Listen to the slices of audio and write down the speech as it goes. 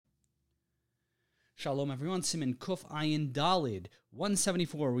Shalom everyone, Siman Kuf Ayin Dalid,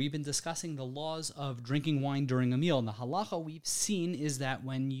 174. We've been discussing the laws of drinking wine during a meal. And the halacha we've seen is that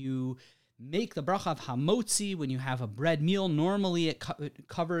when you make the bracha of hamotzi, when you have a bread meal, normally it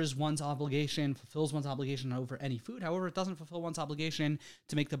covers one's obligation, fulfills one's obligation over any food. However, it doesn't fulfill one's obligation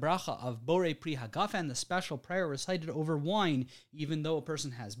to make the bracha of borei pri hagafen, the special prayer recited over wine. Even though a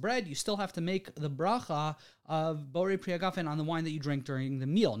person has bread, you still have to make the bracha of borei pri hagafen on the wine that you drink during the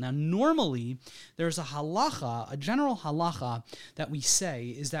meal. Now, normally, there's a halacha, a general halacha that we say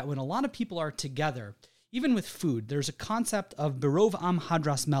is that when a lot of people are together, even with food, there's a concept of berov am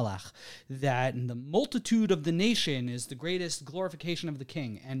hadras melech, that the multitude of the nation is the greatest glorification of the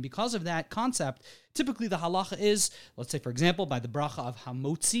king. And because of that concept, typically the halacha is, let's say, for example, by the bracha of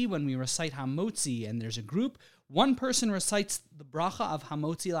hamotzi, when we recite hamotzi and there's a group, one person recites the bracha of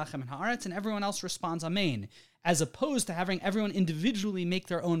hamotzi lachem and haaretz and everyone else responds amen, as opposed to having everyone individually make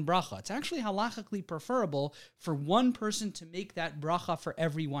their own bracha. It's actually halachically preferable for one person to make that bracha for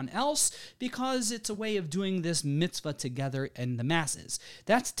everyone else because it's a way of doing this mitzvah together in the masses.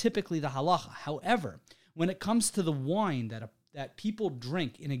 That's typically the halacha. However, when it comes to the wine that people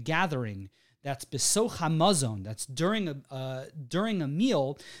drink in a gathering, that's besoch hamazon, that's during a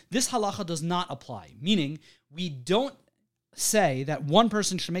meal, this halacha does not apply. Meaning, we don't say that one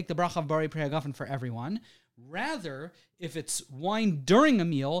person should make the bracha of borei pri hagafen for everyone. Rather, if it's wine during a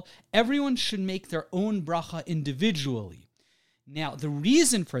meal, everyone should make their own bracha individually. Now, the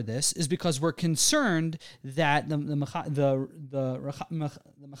reason for this is because we're concerned that the Mechaber,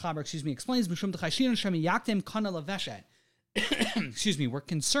 explains mishum d'chayshin shem yaktem kana leveshet. Excuse me, we're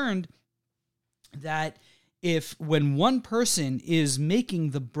concerned that if when one person is making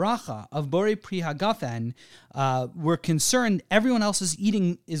the bracha of borei pri hagafen, we're concerned everyone else is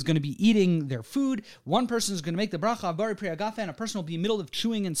going to be eating their food. One person is going to make the bracha of borei pri hagafen. A person will be in the middle of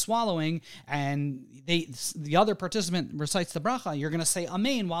chewing and swallowing, and the other participant recites the bracha. You're going to say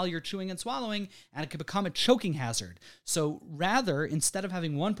amen while you're chewing and swallowing, and it could become a choking hazard. So rather, instead of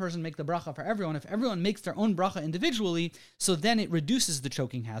having one person make the bracha for everyone, if everyone makes their own bracha individually, so then it reduces the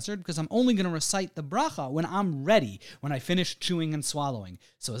choking hazard because I'm only going to recite the bracha when I'm ready, when I finish chewing and swallowing.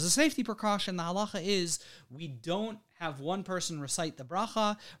 So as a safety precaution, the halacha is we don't have one person recite the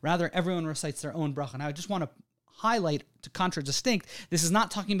bracha, rather everyone recites their own bracha. Now I just want to highlight, to contradistinct, this is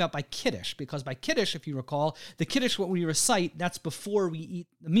not talking about by Kiddush, because by Kiddush, if you recall, the Kiddush, what we recite, that's before we eat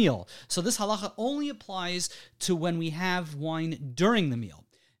the meal. So this halacha only applies to when we have wine during the meal.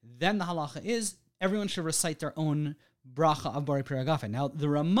 Then the halacha is everyone should recite their own bracha of borei pri hagafen. Now, the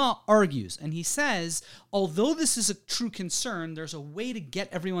Rama argues, and he says, although this is a true concern, there's a way to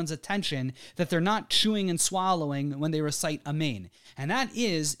get everyone's attention that they're not chewing and swallowing when they recite amen. And that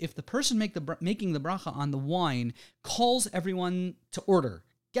is, if the person making the bracha on the wine calls everyone to order,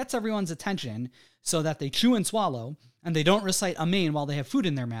 gets everyone's attention so that they chew and swallow, and they don't recite amen while they have food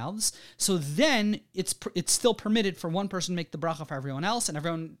in their mouths, so then it's still permitted for one person to make the bracha for everyone else, and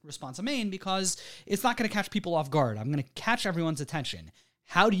everyone responds amen, because it's not going to catch people off guard. I'm going to catch everyone's attention.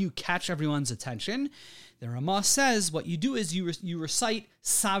 How do you catch everyone's attention? The Ramah says what you do is you recite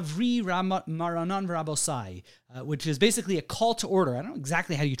Savri Maranan V'Rabosai, which is basically a call to order. I don't know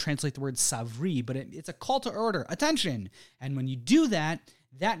exactly how you translate the word Savri, but it's a call to order, attention. And when you do that,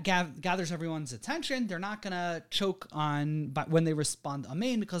 that gathers everyone's attention. They're not going to choke when they respond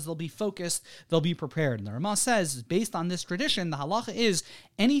amen because they'll be focused, they'll be prepared. And the Ramah says, based on this tradition, the halacha is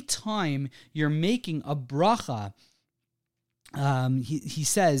anytime you're making a bracha, he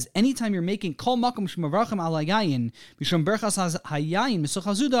says, anytime you're making kol makom shemavrachim al hayayin mishum berchas hayayin misuch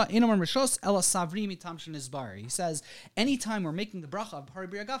hazuda enomar rishos ela savri mitam shenizbar. He says, anytime we're making the bracha of borei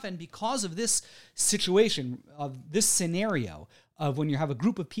pri hagafen, because of this situation, of this scenario, of when you have a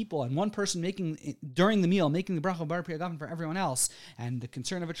group of people and one person during the meal making the bracha of borei pri hagafen for everyone else, and the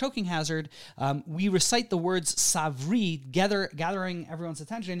concern of a choking hazard, we recite the words savri, gathering everyone's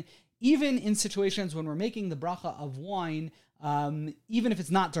attention, even in situations when we're making the bracha of wine, even if it's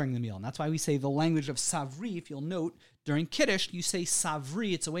not during the meal. And that's why we say the language of savri. If you'll note, during Kiddush, you say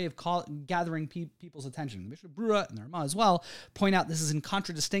savri. It's a way of gathering people's attention. The Mishnah Brura and the Rama as well point out this is in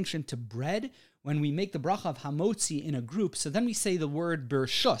contradistinction to bread. When we make the bracha of hamotzi in a group, so then we say the word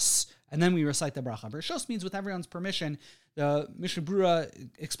bershus, and then we recite the bracha. Bershus means with everyone's permission. The Mishnah Brura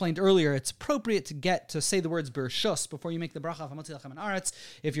explained earlier, it's appropriate to say the words bershus before you make the bracha of hamotzi lachem and aretz.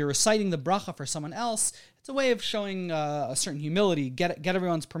 If you're reciting the bracha for someone else, it's a way of showing a certain humility, get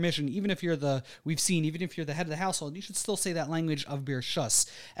everyone's permission, even if you're the head of the household, you should still say that language of bershus.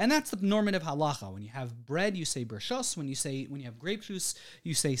 And that's the normative halacha. When you have bread, you say bershus. When you have grape juice,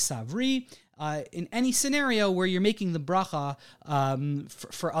 you say savri. in any scenario where you're making the bracha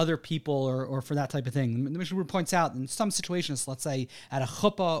for other people or for that type of thing. The Mishnah Berurah points out in some situations, let's say at a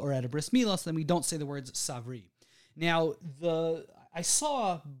chuppah or at a bris milah, then we don't say the words savri. Now, I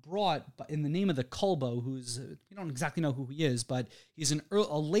saw brought in the name of the Kolbo, who's, we don't exactly know who he is, but he's a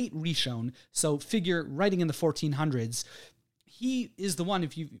late Rishon, so figure writing in the 1400s. He is the one,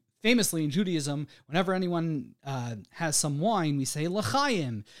 famously in Judaism, whenever anyone has some wine, we say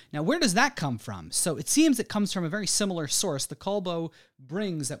l'chaim. Now, where does that come from? So it seems it comes from a very similar source. The Kolbo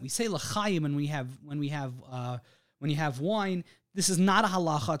brings that we say l'chaim when you have wine. This is not a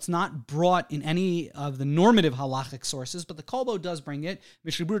halacha. It's not brought in any of the normative halachic sources, but the Kolbo does bring it.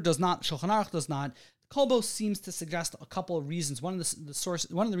 Mishnah Berurah does not. Shulchan Aruch does not. The Kolbo seems to suggest a couple of reasons. One of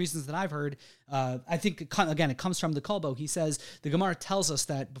the reasons that I've heard, I think it comes from the Kolbo. He says the Gemara tells us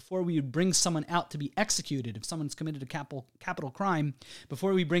that before we bring someone out to be executed, if someone's committed a capital crime,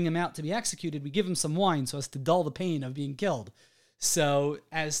 before we bring him out to be executed, we give him some wine so as to dull the pain of being killed. So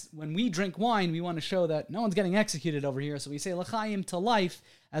as when we drink wine, we want to show that no one's getting executed over here. So we say l'chaim to life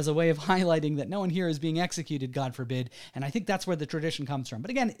as a way of highlighting that no one here is being executed, God forbid. And I think that's where the tradition comes from.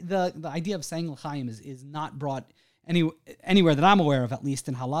 But again, the idea of saying l'chaim is not brought anywhere that I'm aware of, at least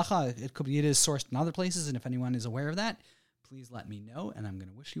in halacha. It is sourced in other places. And if anyone is aware of that, please let me know. And I'm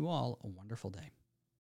going to wish you all a wonderful day.